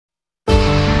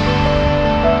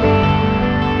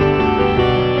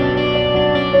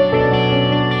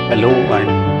Hello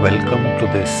and welcome to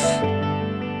this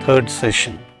third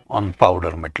session on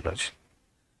powder metallurgy.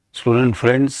 Student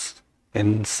friends,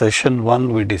 in session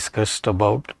 1 we discussed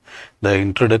about the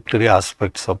introductory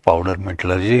aspects of powder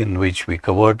metallurgy, in which we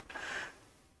covered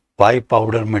why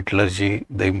powder metallurgy,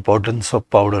 the importance of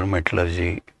powder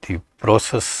metallurgy, the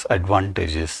process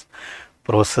advantages,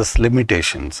 process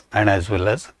limitations, and as well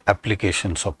as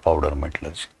applications of powder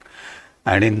metallurgy.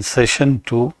 And in session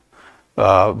 2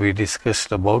 we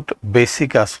discussed about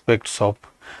basic aspects of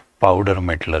powder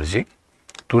metallurgy.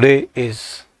 Today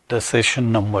is the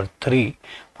session number 3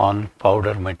 on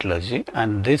powder metallurgy,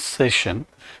 and this session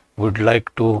would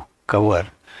like to cover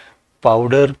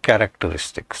powder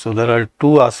characteristics. So there are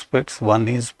two aspects. One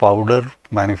is powder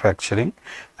manufacturing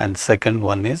and second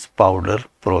one is powder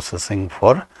processing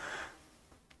for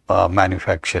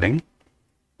manufacturing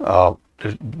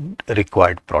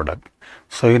required product.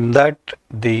 So in that,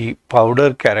 the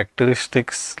powder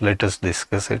characteristics, let us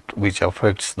discuss it, which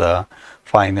affects the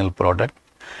final product.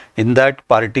 In that,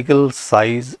 particle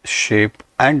size, shape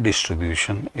and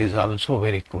distribution is also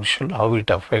very crucial. How it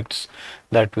affects,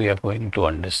 that we are going to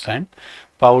understand.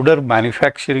 Powder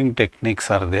manufacturing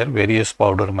techniques are there, various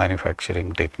powder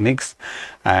manufacturing techniques,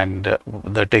 and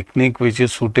the technique which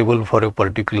is suitable for a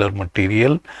particular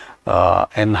material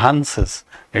enhances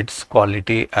its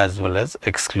quality as well as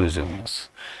exclusiveness.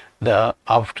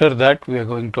 After that, we are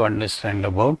going to understand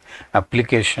about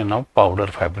application of powder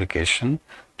fabrication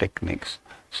techniques.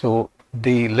 So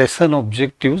the lesson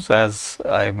objectives, as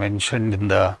I mentioned in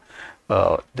the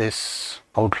this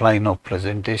outline of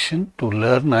presentation, to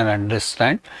learn and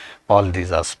understand all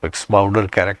these aspects: powder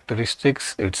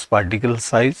characteristics, its particle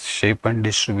size, shape and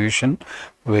distribution,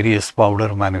 various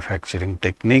powder manufacturing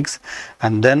techniques,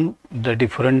 and then the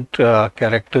different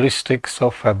characteristics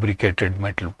of fabricated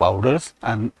metal powders,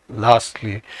 and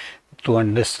lastly to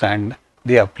understand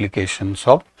the applications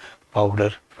of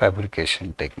powder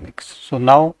fabrication techniques. So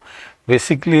now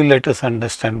basically let us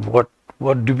understand what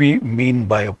do we mean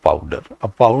by a powder. A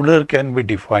powder can be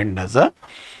defined as a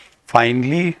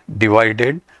finely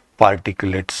divided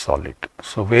particulate solid.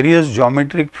 So various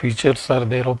geometric features are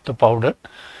there of the powder.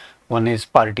 One is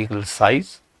particle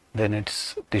size, then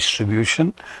its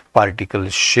distribution, particle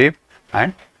shape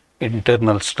and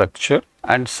internal structure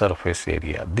and surface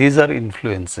area. These are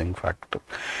influencing factors.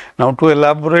 Now to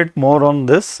elaborate more on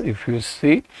this, if you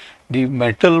see the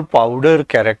metal powder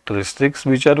characteristics,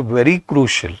 which are very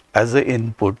crucial as an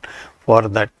input for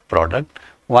that product.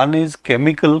 One is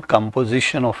chemical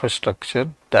composition of a structure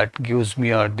that gives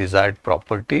me a desired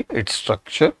property, its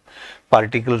structure,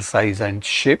 particle size and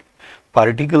shape.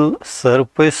 Particle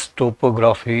surface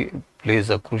topography plays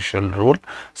a crucial role,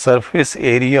 surface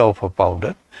area of a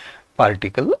powder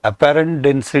particle, apparent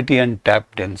density and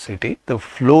tap density, the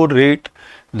flow rate,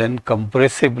 then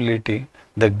compressibility,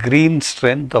 the green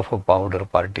strength of a powder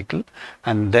particle,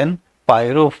 and then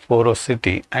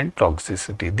pyroporosity and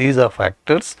toxicity. These are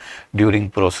factors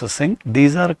during processing.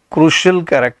 These are crucial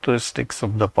characteristics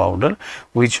of the powder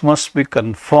which must be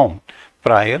confirmed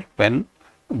prior when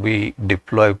we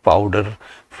deploy powder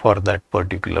for that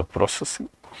particular processing.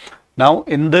 Now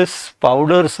in this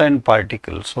powders and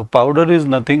particles, so powder is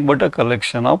nothing but a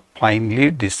collection of finely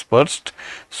dispersed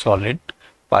solid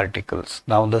particles.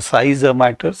 Now the size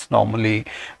matters normally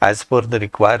as per the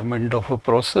requirement of a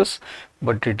process,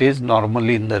 but it is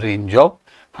normally in the range of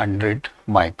 100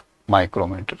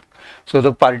 micrometer. So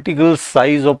the particle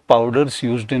size of powders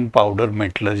used in powder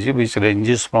metallurgy, which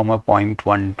ranges from a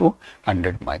 0.1 to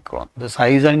 100 micron. The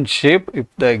size and shape, if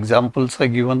the examples are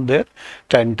given there,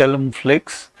 tantalum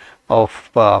flakes of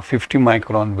 50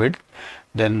 micron width,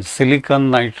 then silicon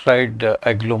nitride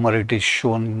agglomerate is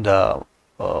shown in the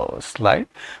slide,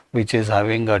 which is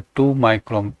having a 2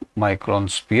 micron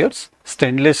spheres.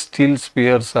 Stainless steel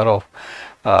spheres are of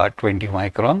 20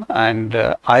 micron, and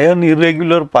iron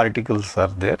irregular particles are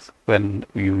there. When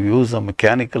you use a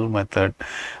mechanical method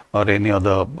or any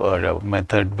other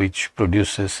method which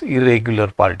produces irregular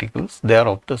particles, they are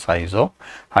of the size of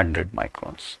 100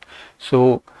 microns.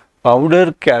 So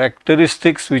powder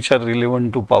characteristics which are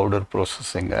relevant to powder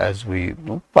processing, as we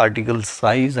know, particle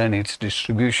size and its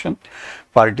distribution,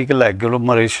 particle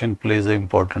agglomeration plays an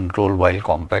important role while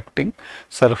compacting,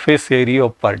 surface area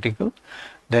of particle,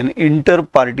 then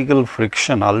interparticle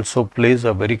friction also plays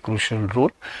a very crucial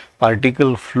role.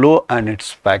 particle flow and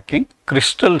its packing,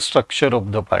 crystal structure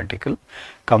of the particle,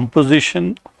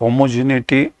 composition,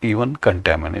 homogeneity, even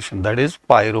contamination, that is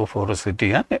pyrophoricity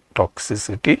and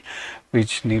toxicity,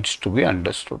 which needs to be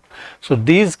understood. So,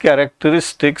 these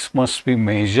characteristics must be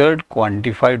measured,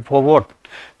 quantified for what?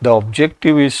 The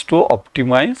objective is to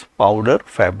optimize powder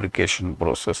fabrication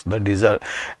process. The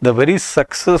very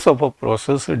success of a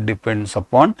process, it depends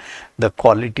upon the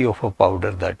quality of a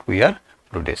powder that we are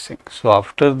producing. So,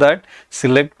 after that,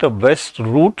 select the best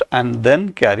route and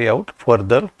then carry out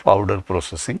further powder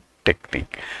processing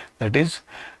technique, that is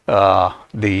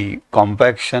the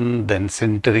compaction, then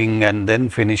sintering and then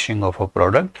finishing of a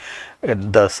product.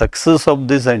 The success of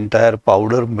this entire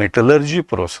powder metallurgy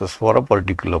process for a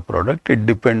particular product, it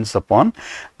depends upon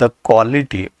the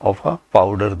quality of a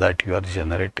powder that you are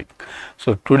generating.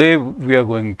 So, today we are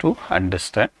going to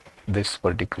understand this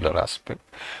particular aspect.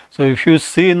 So, if you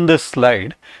see in the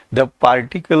slide, the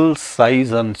particle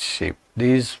size and shape,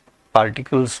 these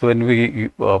particles, when we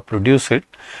produce it,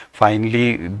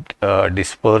 finely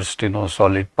dispersed,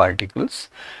 solid particles,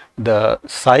 the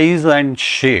size and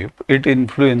shape, it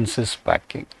influences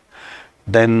packing,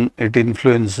 then it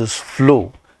influences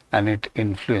flow, and it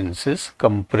influences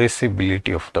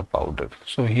compressibility of the powder.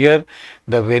 So, here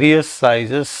the various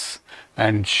sizes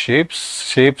and shapes,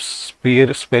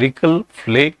 spherical,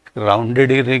 flake, rounded,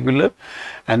 irregular,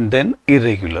 and then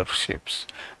irregular shapes.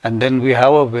 And then we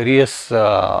have a various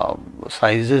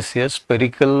sizes here: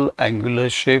 spherical, angular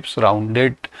shapes,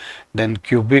 rounded, then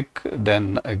cubic,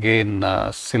 then again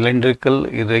cylindrical,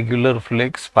 irregular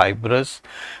flakes, fibrous,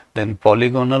 then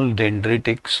polygonal,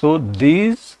 dendritic. So,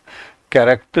 these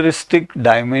characteristic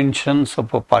dimensions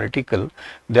of a particle,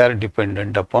 they are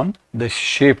dependent upon the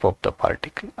shape of the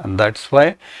particle, and that is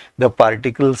why the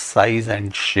particle size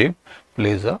and shape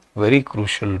plays a very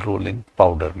crucial role in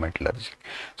powder metallurgy.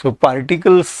 So,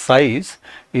 particle size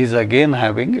is again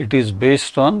having, it is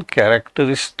based on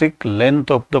characteristic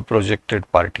length of the projected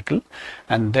particle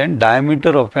and then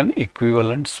diameter of an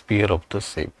equivalent sphere of the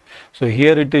same. So,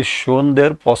 here it is shown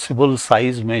there, possible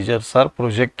size measures are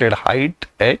projected height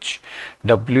h,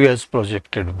 w as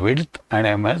projected width, and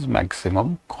m as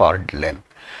maximum chord length.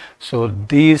 So,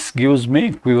 this gives me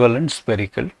equivalent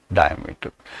spherical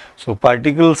diameter. So,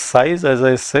 particle size, as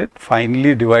I said,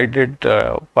 finely divided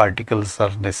particles are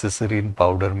necessary in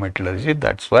powder metallurgy,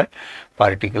 that is why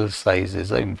particle size is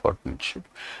an important shape.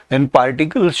 Then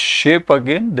particle shape,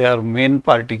 again they are main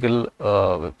particle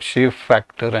shape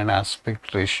factor and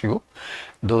aspect ratio,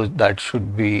 those that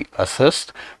should be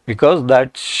assessed, because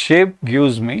that shape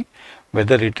gives me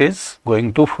whether it is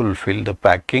going to fulfill the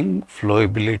packing,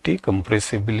 flowability,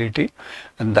 compressibility,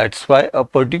 and that is why a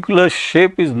particular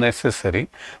shape is necessary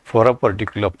for a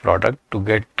particular product to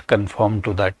get conform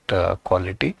to that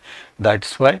quality. That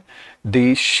is why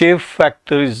the shape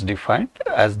factor is defined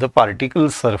as the particle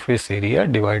surface area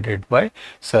divided by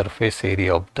surface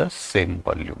area of the same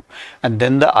volume, and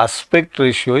then the aspect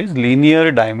ratio is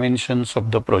linear dimensions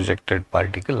of the projected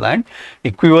particle and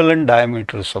equivalent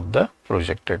diameters of the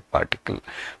projected particle.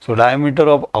 So, diameter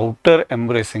of outer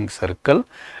embracing circle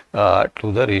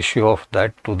to the ratio of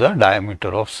that to the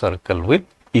diameter of circle with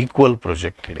equal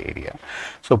projected area.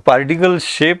 So, particle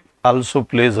shape also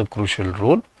plays a crucial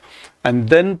role, and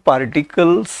then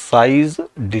particle size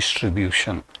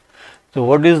distribution. So,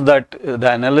 what is that?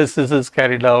 The analysis is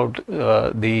carried out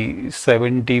the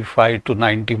 75 to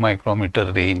 90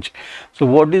 micrometer range. So,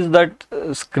 what is that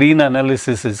screen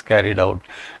analysis is carried out?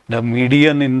 The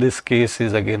median in this case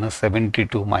is again a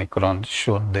 72 micron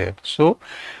shown there. So,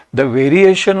 the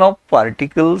variation of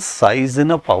particle size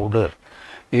in a powder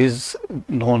is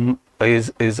known,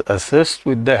 is assessed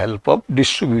with the help of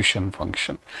distribution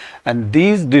function, and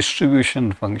these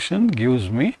distribution function gives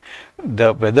me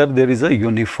the whether there is a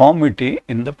uniformity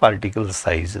in the particle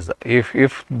sizes.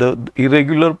 If the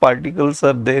irregular particles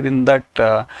are there in that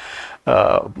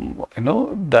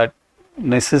that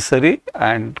necessary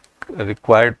and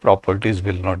required properties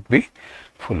will not be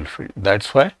fulfilled. That is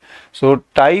why. So,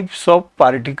 types of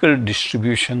particle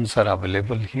distributions are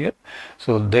available here.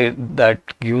 So,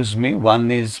 that gives me,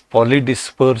 one is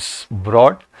polydisperse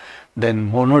broad,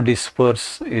 then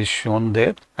monodisperse is shown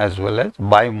there, as well as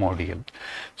bimodial.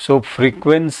 So,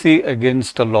 frequency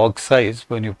against a log size,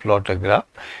 when you plot a graph,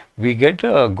 we get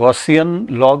a Gaussian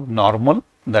log normal,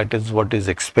 that is what is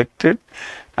expected,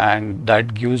 and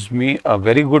that gives me a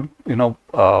very good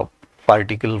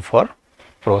particle for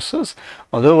process.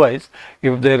 Otherwise,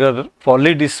 if there are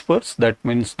polydisperse, that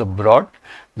means the broad,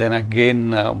 then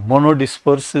again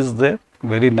monodisperse is there,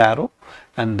 very narrow,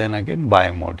 and then again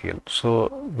bimodial. So,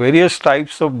 various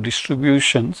types of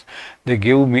distributions, they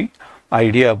give me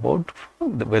idea about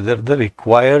whether the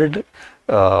required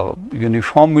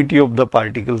uniformity of the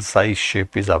particle size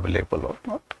shape is available or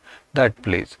not. That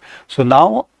plays. So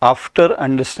now, after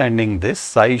understanding this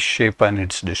size, shape and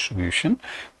its distribution,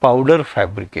 powder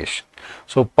fabrication.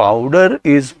 So powder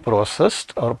is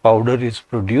processed or powder is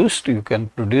produced. You can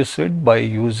produce it by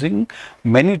using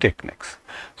many techniques.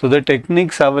 So the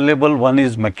techniques available, one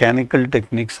is mechanical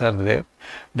techniques are there,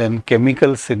 then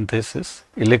chemical synthesis,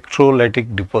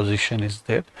 electrolytic deposition is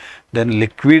there, then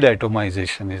liquid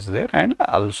atomization is there, and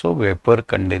also vapor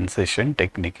condensation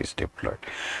technique is deployed.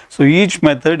 So each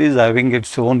method is having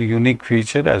its own unique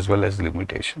feature as well as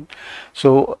limitation.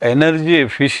 So energy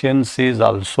efficiency is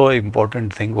also an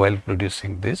important thing while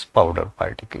producing this powder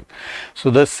particle. So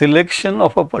the selection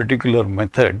of a particular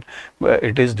method,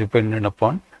 it is dependent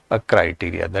upon a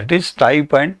criteria, that is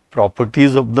type and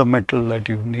properties of the metal that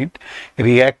you need,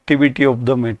 reactivity of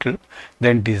the metal,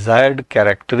 then desired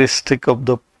characteristic of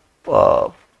the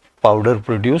powder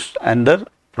produced, and the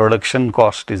production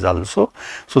cost is also.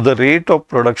 So the rate of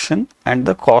production and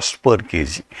the cost per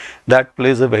kg, that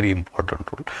plays a very important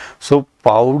role. So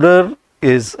powder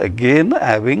is again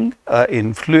having a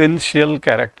influential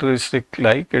characteristic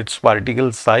like its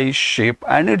particle size, shape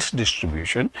and its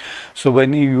distribution. So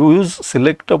when you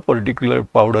select a particular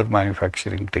powder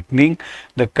manufacturing technique,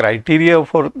 the criteria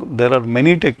for, there are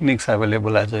many techniques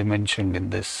available as I mentioned in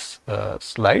this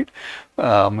slide.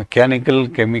 Mechanical,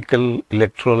 chemical,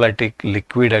 electrolytic,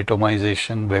 liquid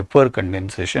atomization, vapor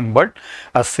condensation, but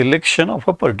a selection of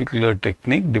a particular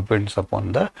technique depends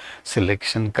upon the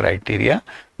selection criteria,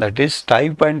 that is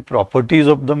type and properties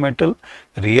of the metal,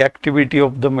 reactivity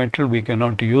of the metal, we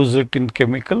cannot use it in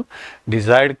chemical,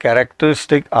 desired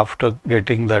characteristic after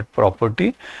getting that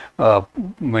property,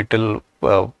 metal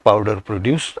powder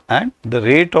produced, and the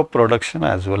rate of production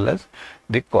as well as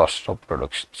the cost of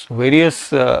production. So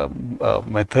various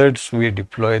methods we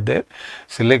deploy there.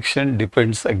 Selection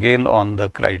depends again on the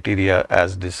criteria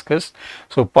as discussed.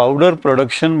 So powder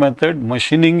production method,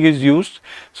 machining is used.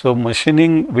 So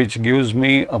machining, which gives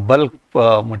me a bulk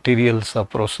materials are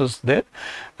processed there,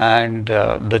 and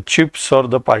the chips or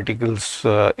the particles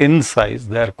in size,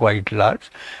 they are quite large.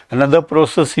 Another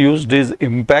process used is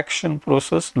impaction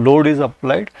process. Load is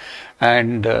applied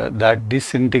and that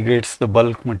disintegrates the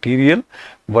bulk material,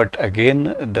 but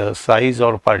again the size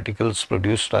or particles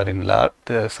produced are in large,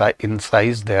 in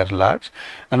size they are large.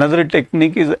 Another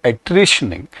technique is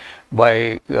attritioning.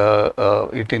 By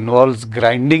it involves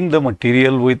grinding the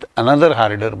material with another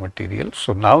harder material.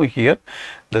 So now here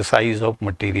the size of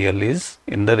material is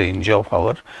in the range of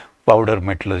our powder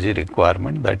metallurgy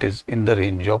requirement, that is in the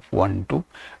range of 1 to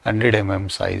 100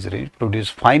 mm size range. Produce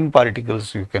fine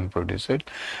particles, you can produce it,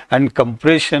 and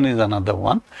compression is another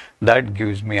one that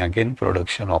gives me again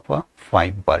production of a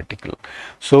fine particle.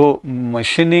 So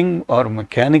machining or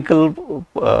mechanical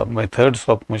methods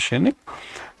of machining,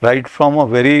 right from a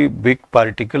very big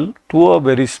particle to a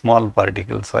very small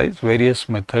particle size, various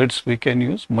methods we can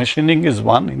use. Machining is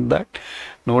one in that.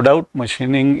 No doubt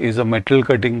machining is a metal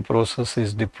cutting process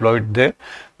is deployed there.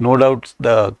 No doubt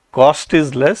the cost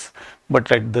is less,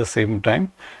 but at the same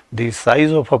time the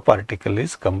size of a particle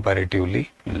is comparatively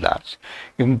large.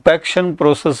 Impaction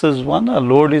process is one, a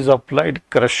load is applied,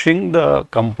 crushing the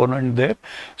component there.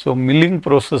 So milling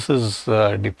process is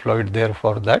deployed there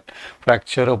for that,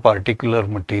 fracture a particular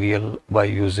material by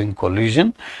using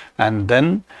collision, and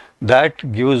then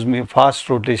that gives me fast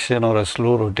rotation or a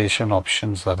slow rotation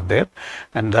options are there,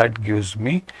 and that gives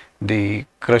me the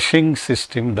crushing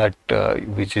system that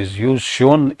which is used,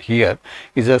 shown here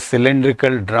is a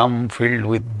cylindrical drum filled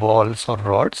with balls or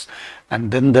rods, and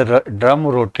then the drum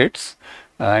rotates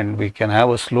and we can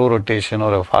have a slow rotation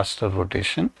or a faster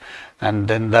rotation, and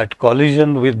then that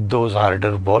collision with those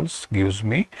harder balls gives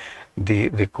me the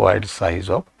required size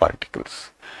of particles.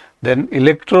 Then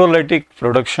electrolytic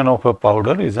production of a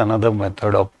powder is another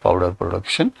method of powder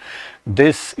production.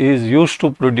 This is used to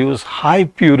produce high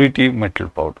purity metal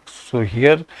powders. So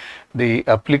here the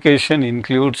application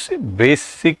includes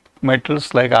basic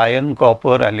metals like iron,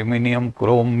 copper, aluminium,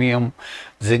 chromium,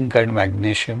 zinc and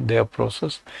magnesium, they are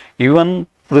processed. Even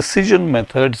precision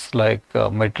methods like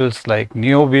metals like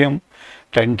niobium,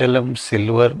 tantalum,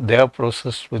 silver, they are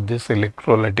processed with this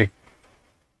electrolytic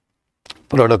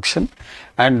production.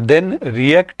 And then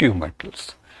reactive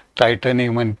metals,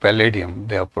 titanium and palladium,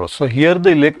 they are processed. So here the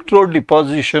electrode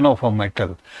deposition of a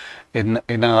metal in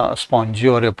a spongy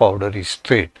or a powdery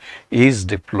state is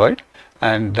deployed,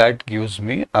 and that gives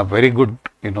me a very good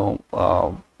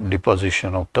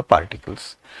deposition of the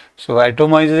particles. So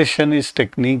atomization is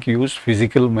technique used,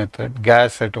 physical method,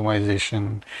 gas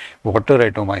atomization, water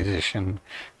atomization,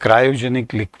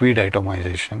 cryogenic liquid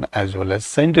atomization, as well as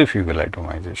centrifugal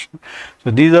atomization. So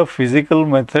these are physical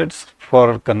methods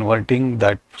for converting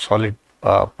that solid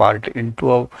part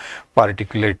into a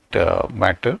particulate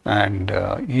matter, and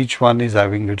each one is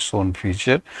having its own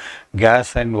feature.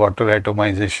 Gas and water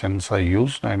atomizations are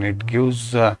used, and it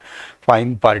gives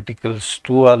fine particles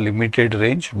to a limited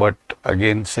range, but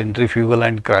again centrifugal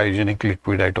and cryogenic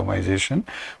liquid atomization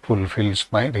fulfills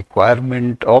my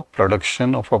requirement of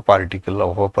production of a particle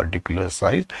of a particular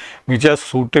size, which are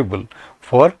suitable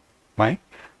for my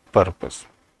purpose.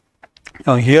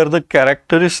 Now here the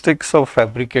characteristics of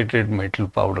fabricated metal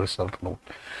powders are known.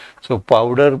 So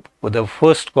powder, the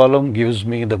first column gives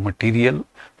me the material,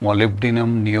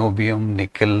 molybdenum, niobium,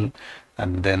 nickel,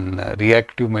 and then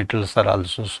reactive metals are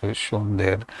also shown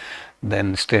there.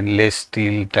 Then stainless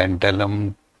steel,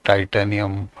 tantalum,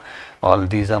 titanium, all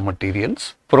these are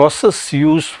materials. Process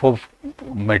used for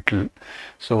metal.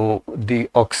 So the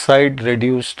oxide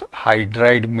reduced,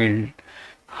 hydride milled,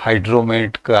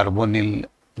 hydromate, carbonyl,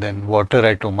 then water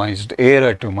atomized,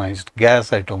 air atomized,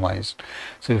 gas atomized.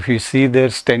 So if you see there,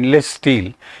 stainless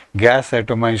steel, gas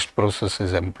atomized process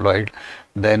is employed.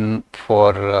 Then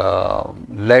for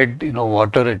lead,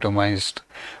 water atomized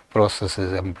process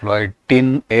is employed.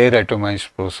 Tin, air atomized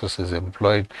process is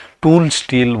employed. Tool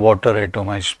steel, water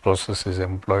atomized process is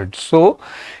employed. So,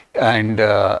 and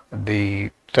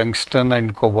the tungsten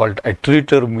and cobalt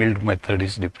attritor milled method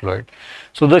is deployed.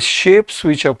 So the shapes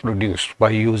which are produced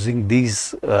by using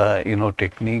these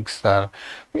techniques are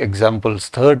examples.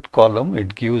 Third column,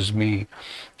 it gives me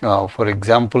for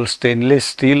example, stainless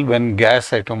steel, when gas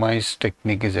atomized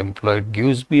technique is employed,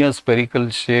 gives me a spherical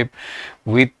shape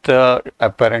with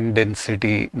apparent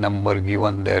density number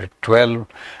given there 12,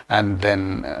 and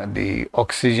then the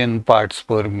oxygen parts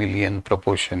per million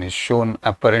proportion is shown,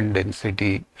 apparent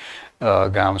density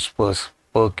grams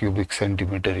per cubic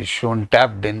centimeter is shown,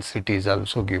 tap density is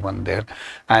also given there,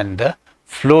 and the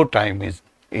flow time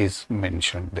is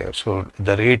mentioned there. So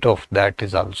the rate of that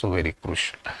is also very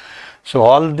crucial. So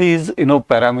all these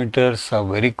parameters are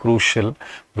very crucial,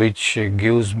 which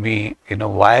gives me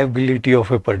viability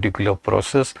of a particular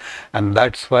process, and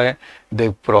that's why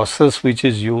the process which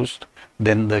is used,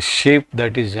 then the shape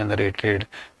that is generated,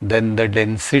 then the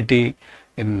density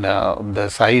in the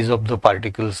size of the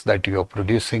particles that you are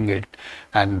producing it,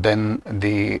 and then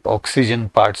the oxygen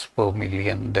parts per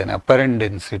million, then apparent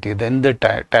density, then the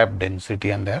tap density,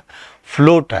 and the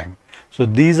flow time. So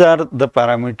these are the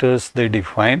parameters they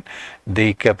define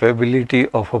the capability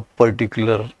of a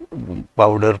particular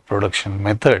powder production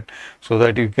method, so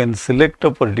that you can select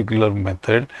a particular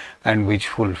method and which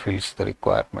fulfills the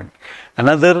requirement.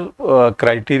 Another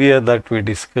criteria that we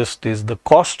discussed is the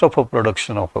cost of a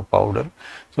production of a powder.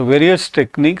 So various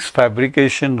techniques,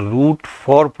 fabrication route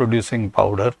for producing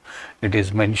powder, it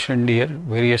is mentioned here.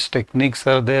 Various techniques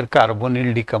are there: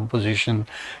 carbonyl decomposition,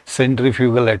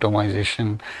 centrifugal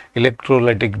atomization,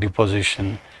 electrolytic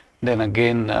deposition, then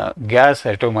again gas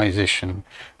atomization,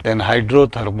 then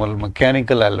hydrothermal,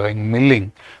 mechanical alloying,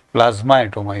 milling, plasma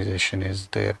atomization is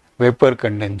there, vapor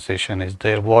condensation is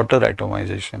there, water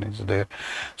atomization is there.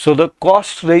 So the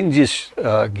cost range is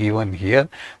given here.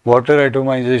 Water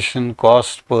atomization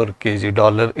cost per kg,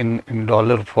 dollar in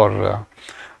dollar for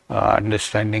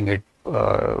understanding it,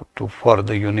 for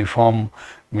the uniform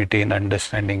maintain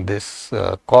understanding this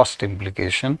cost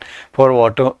implication. For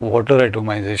water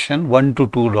atomization, $1 to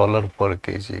 $2 per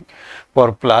kg.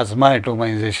 For plasma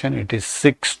atomization, it is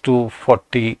 $6 to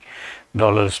 $40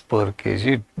 per kg.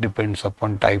 It depends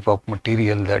upon type of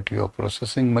material that you are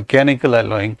processing. Mechanical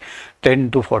alloying,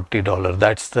 $10 to $40.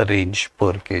 That's the range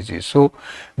per kg. So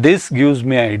this gives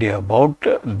me idea about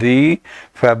the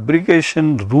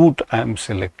fabrication route I am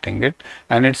selecting it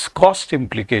and its cost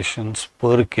implications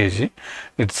per kg.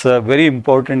 It's a very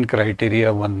important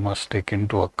criteria one must take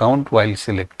into account while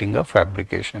selecting a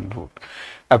fabrication route.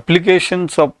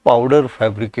 Applications of powder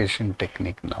fabrication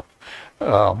technique now.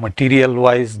 Material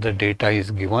wise, the data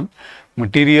is given.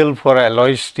 Material for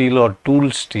alloy steel or tool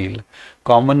steel,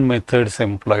 common methods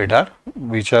employed are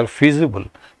which are feasible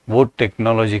both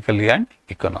technologically and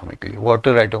economically: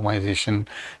 water atomization,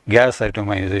 gas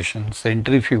atomization,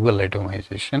 centrifugal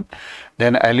atomization,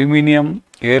 then aluminium,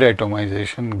 air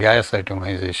atomization, gas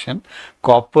atomization,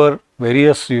 copper,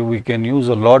 various we can use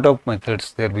a lot of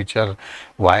methods there which are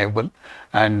viable,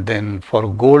 and then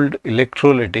for gold,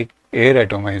 electrolytic, air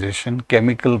atomization,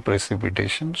 chemical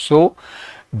precipitation. So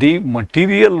the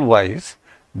material wise,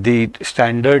 the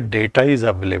standard data is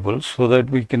available so that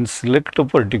we can select a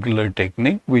particular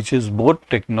technique which is both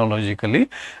technologically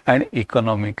and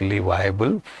economically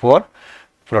viable for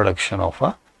production of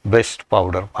a best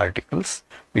powder particles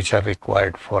which are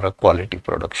required for a quality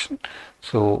production.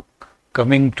 So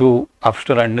coming to,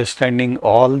 after understanding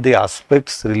all the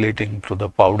aspects relating to the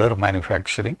powder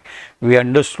manufacturing, we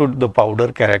understood the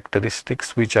powder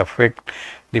characteristics which affect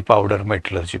the powder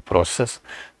metallurgy process,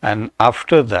 and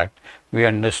after that we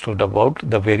understood about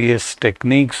the various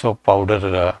techniques of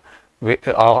powder,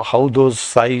 how those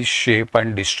size, shape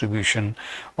and distribution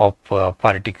of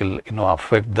particle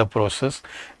affect the process,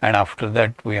 and after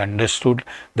that we understood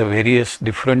the various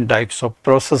different types of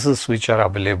processes which are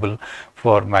available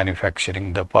for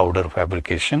manufacturing the powder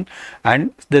fabrication,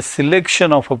 and the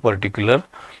selection of a particular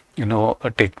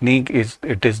a technique is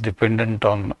dependent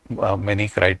on many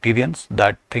criterions.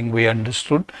 That thing we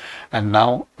understood, and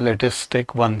now let us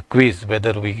take one quiz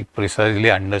whether we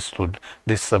precisely understood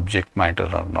this subject matter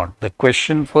or not. The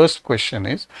first question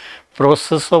is,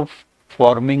 process of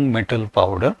forming metal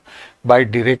powder by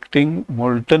directing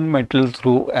molten metal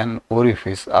through an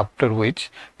orifice, after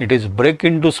which it is break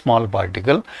into small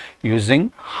particle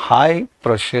using high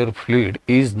pressure fluid,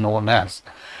 is known as.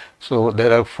 So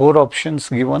there are 4 options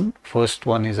given. First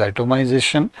one is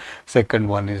atomization, second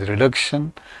one is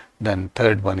reduction, then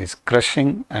third one is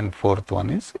crushing, and fourth one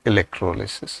is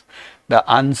electrolysis. The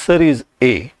answer is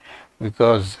A,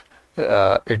 because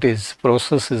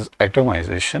process is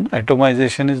atomization.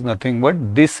 Atomization is nothing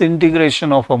but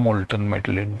disintegration of a molten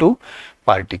metal into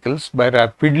particles by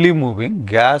rapidly moving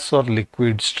gas or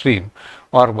liquid stream,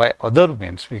 or by other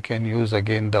means. We can use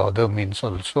again the other means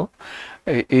also,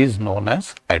 is known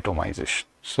as atomization.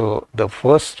 So the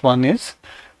first one is,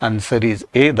 answer is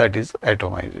A, that is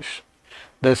atomization.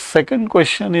 The second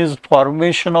question is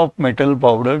formation of metal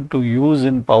powder to use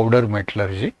in powder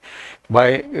metallurgy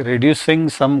by reducing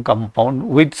some compound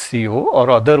with CO or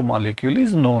other molecule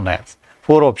is known as.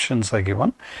 4 options are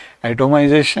given.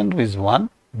 Atomization is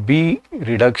 1, B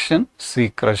reduction, C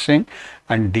crushing,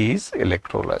 and D is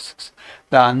electrolysis.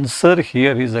 The answer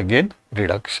here is again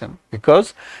reduction,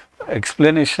 because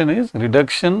explanation is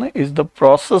reduction is the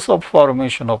process of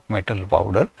formation of metal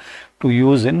powder to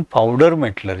use in powder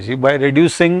metallurgy by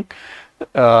reducing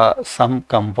some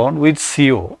compound with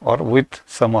CO or with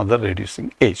some other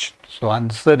reducing agent. So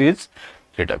answer is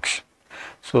reduction.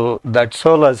 So that's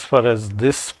all as far as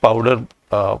this powder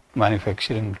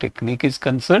manufacturing technique is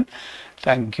concerned.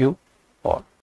 Thank you all.